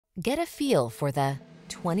Get a feel for the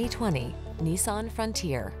 2020 Nissan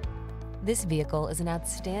Frontier. This vehicle is an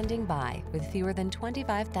outstanding buy with fewer than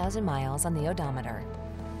 25,000 miles on the odometer.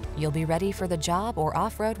 You'll be ready for the job or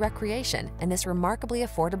off-road recreation in this remarkably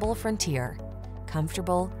affordable Frontier.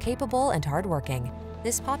 Comfortable, capable, and hardworking,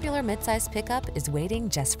 this popular midsize pickup is waiting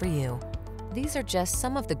just for you. These are just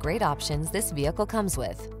some of the great options this vehicle comes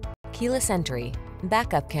with: keyless entry,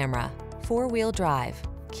 backup camera, four-wheel drive,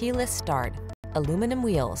 keyless start, aluminum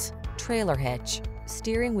wheels, trailer hitch,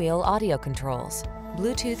 steering wheel audio controls,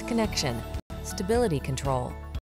 Bluetooth connection, stability control,